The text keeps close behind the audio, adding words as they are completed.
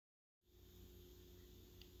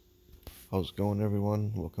How's it going,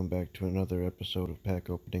 everyone? Welcome back to another episode of pack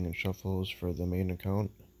opening and shuffles for the main account.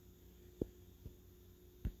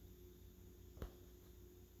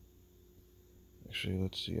 Actually,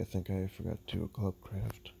 let's see, I think I forgot to do a club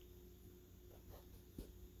craft.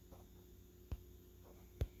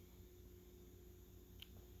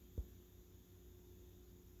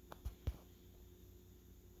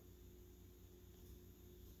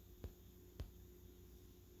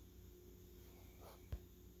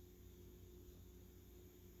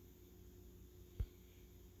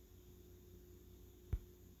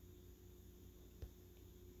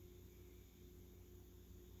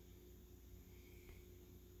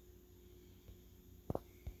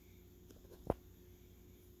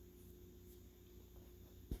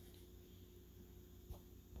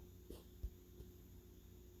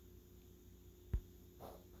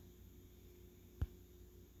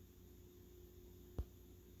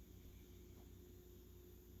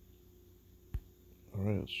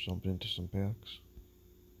 Alright, let's jump into some packs.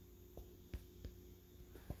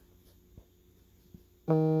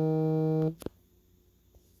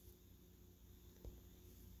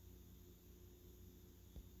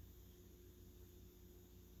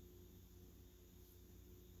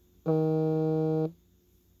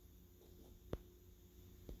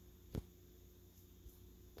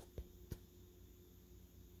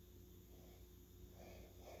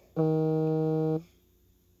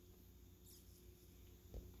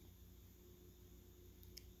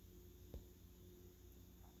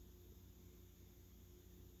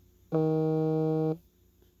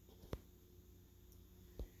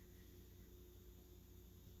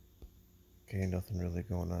 Okay, nothing really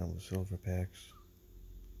going on with silver packs.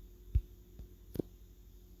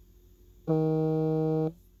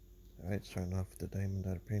 Alright, starting off with the diamond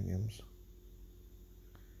out of premiums.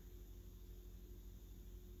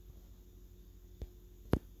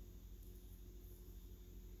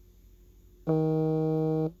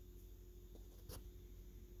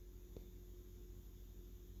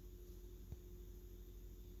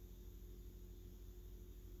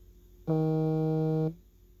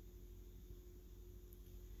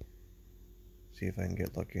 See if I can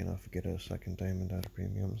get lucky enough to get a second diamond out of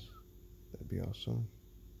premiums. That'd be awesome.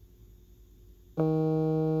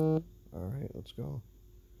 Alright, let's go.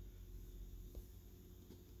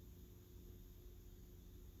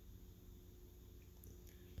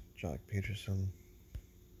 Jock Peterson.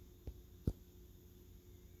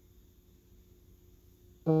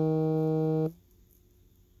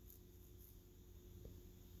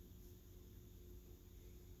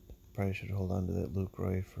 Probably should hold on to that Luke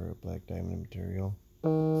Roy for a black diamond material.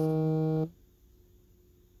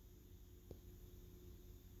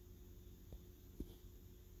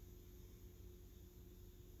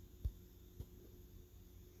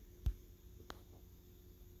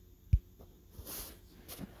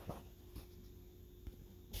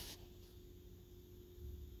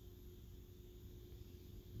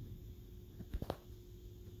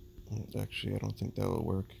 Actually, I don't think that will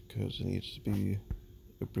work because it needs to be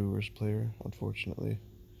a Brewers player, unfortunately.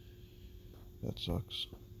 That sucks.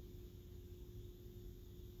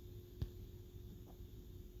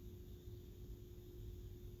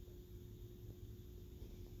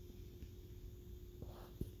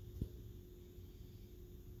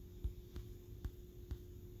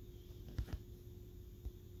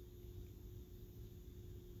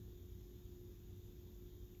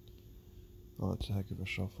 Oh, that's a heck of a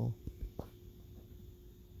shuffle.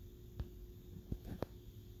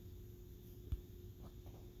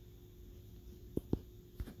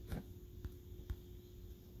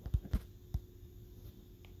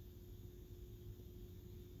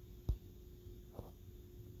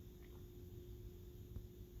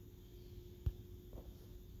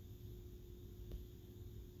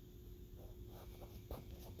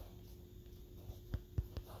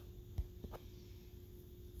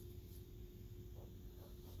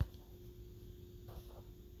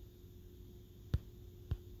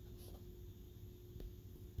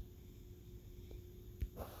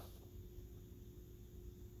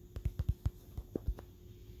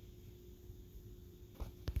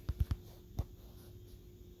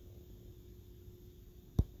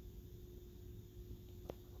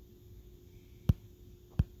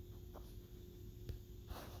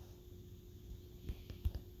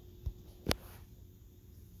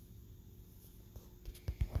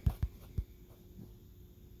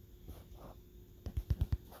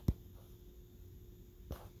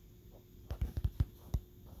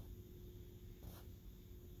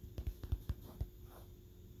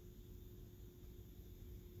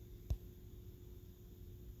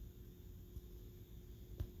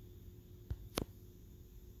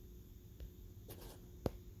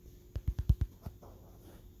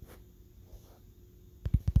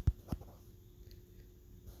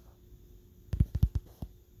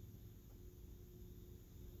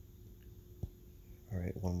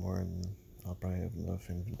 one more and I'll probably have enough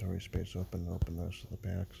inventory space open to open the rest of the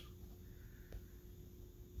packs.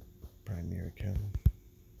 Probably near Ken.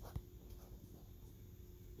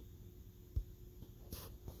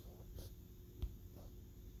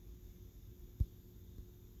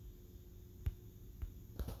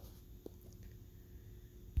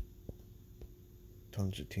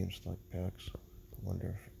 Tons of team select packs. I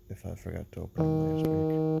wonder if I forgot to open them last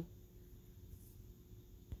week.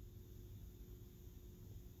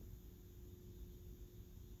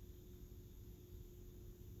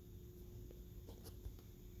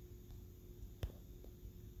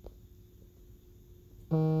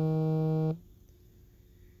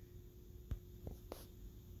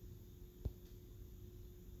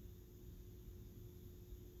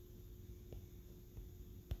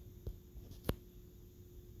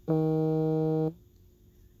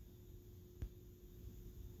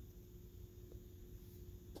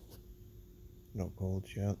 No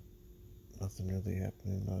golds yet. Nothing really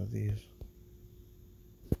happening out of these.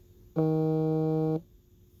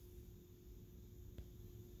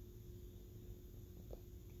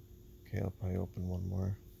 Okay, I'll probably open one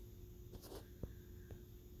more.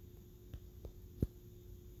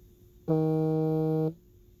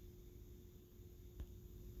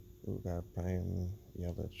 Ooh, got a prime.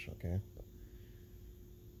 Yeah, that's okay.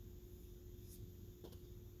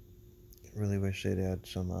 Really wish they'd add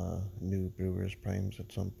some new Brewers primes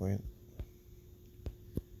at some point.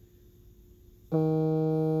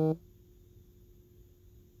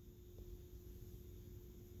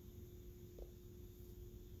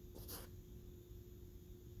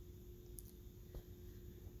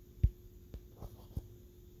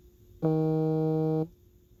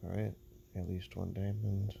 Alright, at least one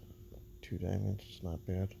diamond. 2 diamonds, it's not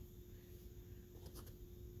bad.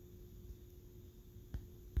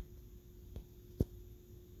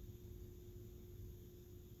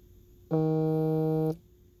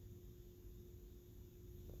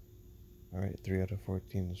 Alright, 3 out of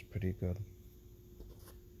 14 is pretty good.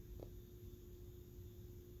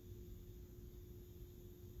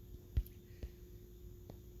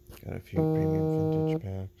 Got a few premium vintage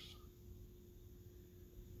packs.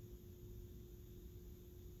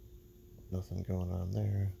 Nothing going on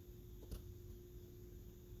there.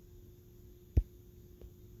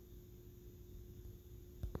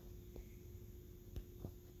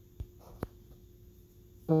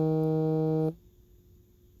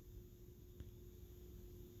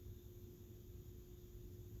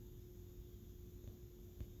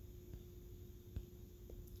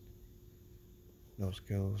 No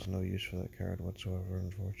skills, no use for that card whatsoever,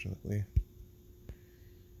 unfortunately.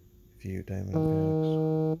 Few diamond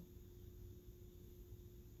packs.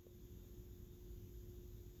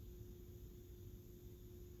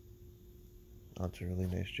 Oh, it's a really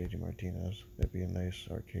nice JD Martinez. That'd be a nice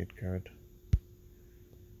arcade card.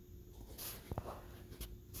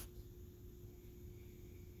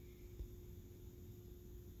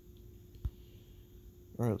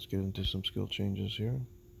 Alright, let's get into some skill changes here.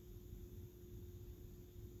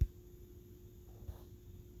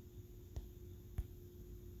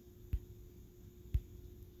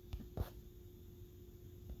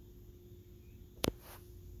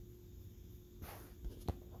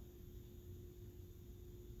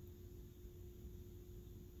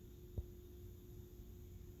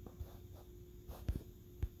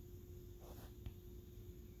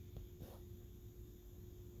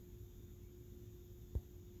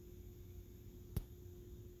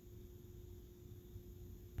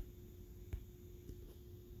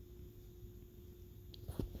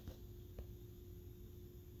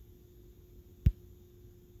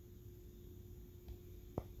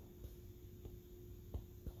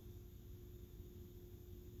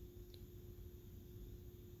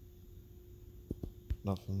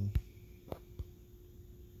 Nothing.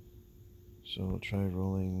 So we'll try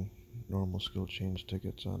rolling normal skill change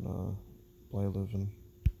tickets on Blyleven.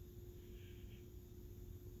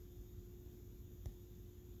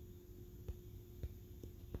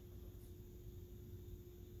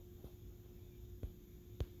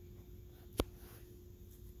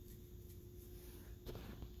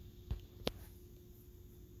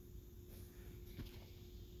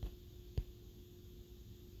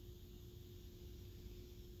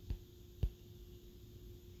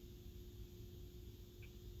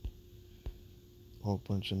 Whole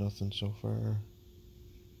bunch of nothing so far.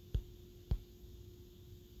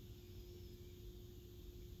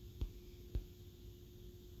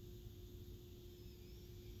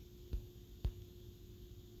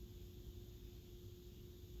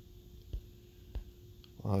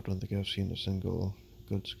 Well, I don't think I've seen a single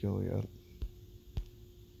good skill yet.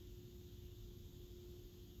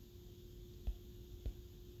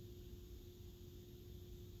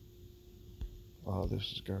 Oh,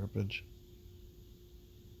 this is garbage.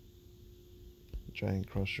 Giant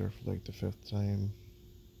crusher for like the 5th time.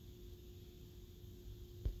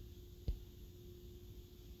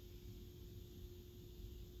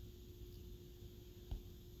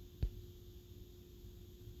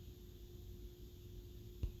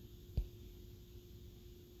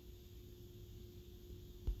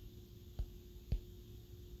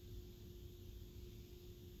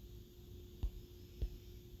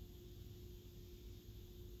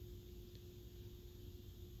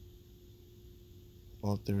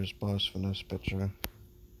 Well, there's boss finesse pitcher.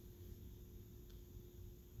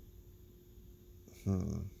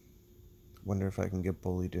 Wonder if I can get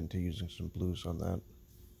bullied into using some blues on that.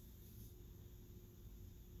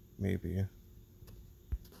 Maybe.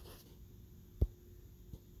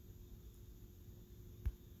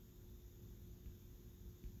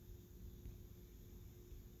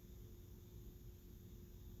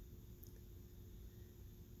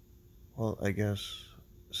 Well, I guess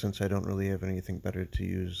since I don't really have anything better to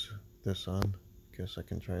use this on, guess I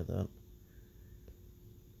can try that.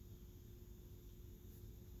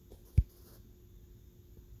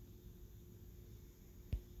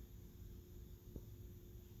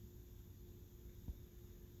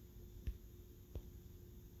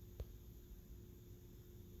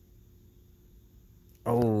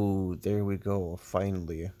 Oh, there we go,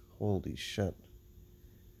 finally. Holy shit.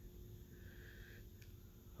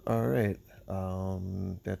 Alright,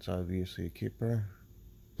 that's obviously a keeper.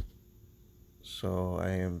 So I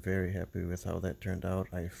am very happy with how that turned out.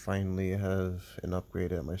 I finally have an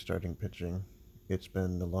upgrade at my starting pitching. It's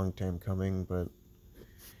been a long time coming, but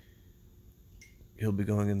he'll be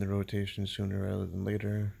going in the rotation sooner rather than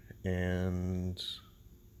later, and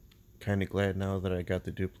kind of glad now that I got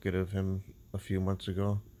the duplicate of him a few months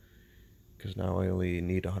ago, because now I only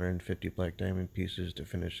need 150 black diamond pieces to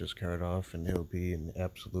finish this card off, and he'll be an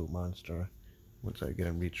absolute monster once I get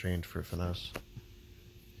him retrained for finesse.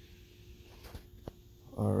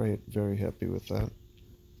 Alright, very happy with that.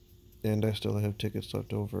 And I still have tickets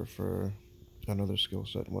left over for another skill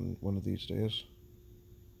set one of these days.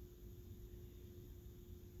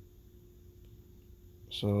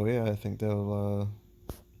 So yeah, I think that'll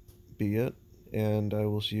be it. And I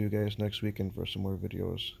will see you guys next weekend for some more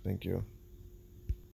videos. Thank you.